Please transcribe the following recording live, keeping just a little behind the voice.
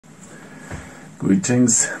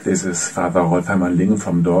Greetings, this is Father Rolf Lingen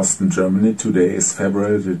from Dorsten, Germany. Today is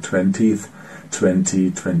February the 20th,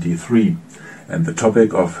 2023. And the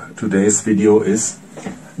topic of today's video is: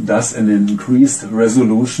 does an increased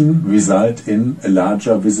resolution result in a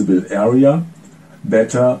larger visible area,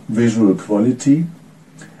 better visual quality,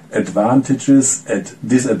 advantages and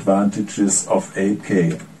disadvantages of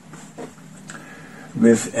 8K?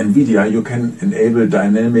 With Nvidia you can enable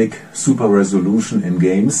dynamic super resolution in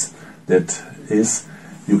games. That is,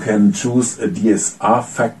 you can choose a DSR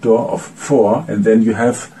factor of 4, and then you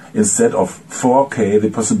have, instead of 4K, the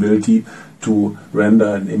possibility to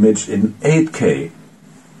render an image in 8K.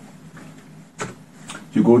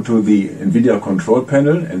 You go to the Nvidia control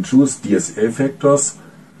panel and choose DSR factors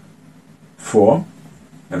 4,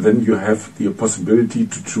 and then you have the possibility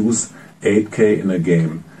to choose 8K in a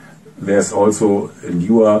game. There's also in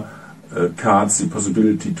newer cards the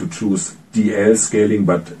possibility to choose DL scaling,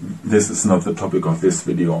 but this is not the topic of this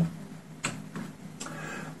video.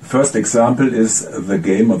 The first example is the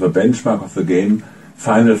game, or the benchmark of the game,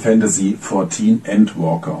 Final Fantasy XIV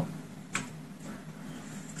Endwalker.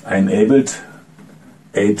 I enabled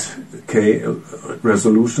 8K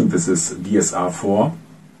resolution, this is DSR 4,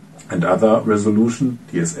 and other resolution,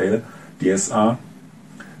 DSL, DSR.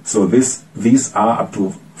 So these are up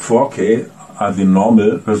to 4K, are the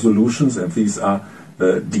normal resolutions, and these are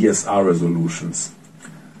the DSR resolutions.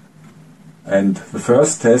 And the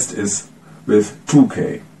first test is with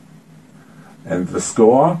 2K, and the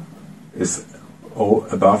score is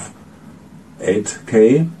above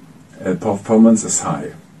 8K, and performance is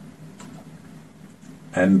high.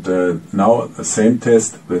 And now the same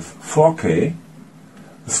test with 4K,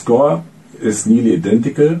 the score is nearly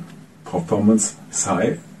identical, performance is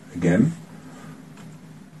high again.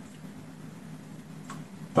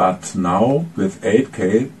 But now with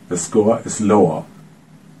 8K the score is lower,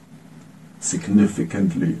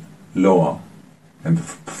 significantly lower, and the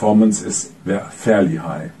performance is fairly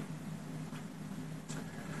high.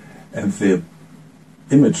 And the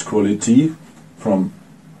image quality from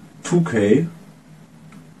 2K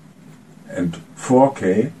and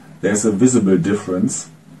 4K, there's a visible difference,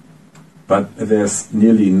 but there's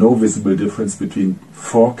nearly no visible difference between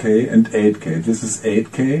 4K and 8K. This is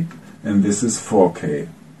 8K and this is 4K.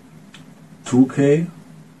 2K,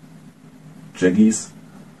 jaggies,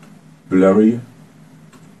 blurry,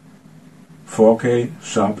 4K,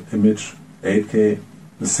 sharp image, 8K,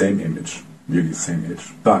 the same image, really the same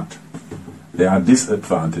image. But there are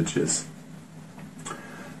disadvantages.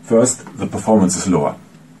 First, the performance is lower.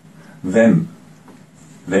 Then,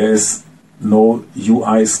 there is no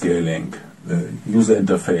UI scaling. The user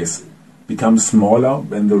interface becomes smaller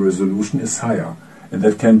when the resolution is higher. And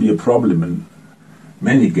that can be a problem in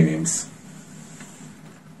many games.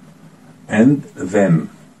 And then,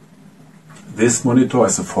 this monitor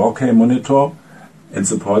is a 4K monitor and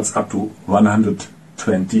supports up to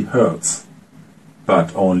 120 Hz,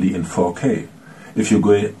 but only in 4K. If you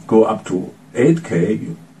go up to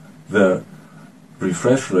 8K, the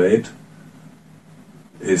refresh rate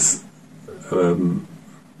is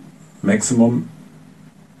maximum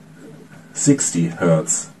 60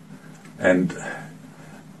 Hz. And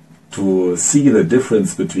to see the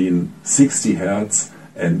difference between 60 Hz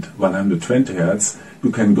and 120 Hz,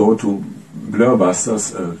 you can go to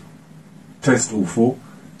Blurbusters, testufo.com,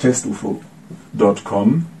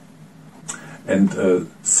 and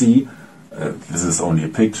see, this is only a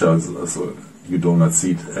picture, so you do not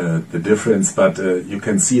see the difference, but you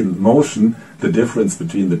can see in motion the difference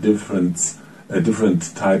between the different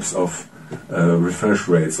types of refresh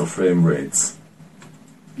rates or frame rates,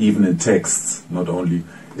 even in texts, not only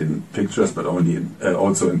in pictures, but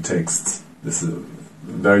also in texts. This is a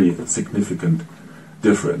very significant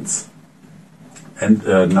difference. And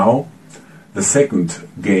now the second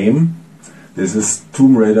game, this is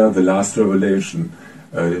Tomb Raider: The Last Revelation.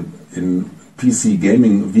 In PC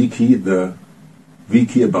Gaming Wiki, the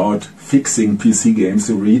wiki about fixing PC games,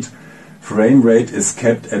 you read, frame rate is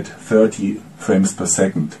kept at 30 frames per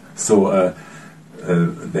second. So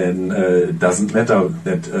then it doesn't matter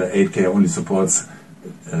that 8K only supports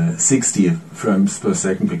 60 frames per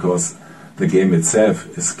second, because the game itself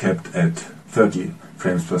is kept at 30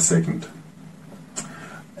 frames per second.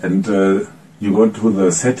 And you go to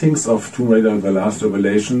the settings of Tomb Raider: The Last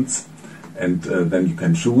Revelations, and then you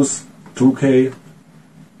can choose 2K,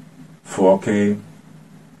 4K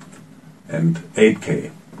and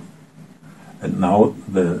 8K. And now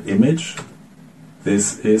the image,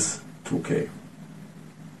 this is 2K.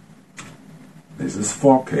 This is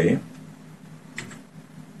 4K.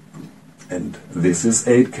 And this is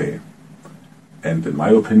 8K. And in my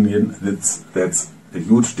opinion, that's a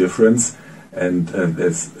huge difference. and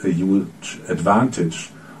there's a huge advantage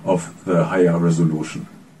of the higher resolution.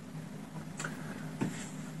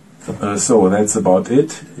 So that's about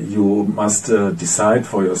it. You must decide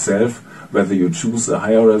for yourself whether you choose a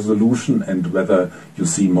higher resolution and whether you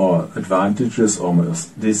see more advantages or more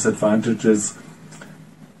disadvantages.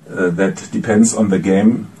 That depends on the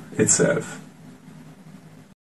game itself.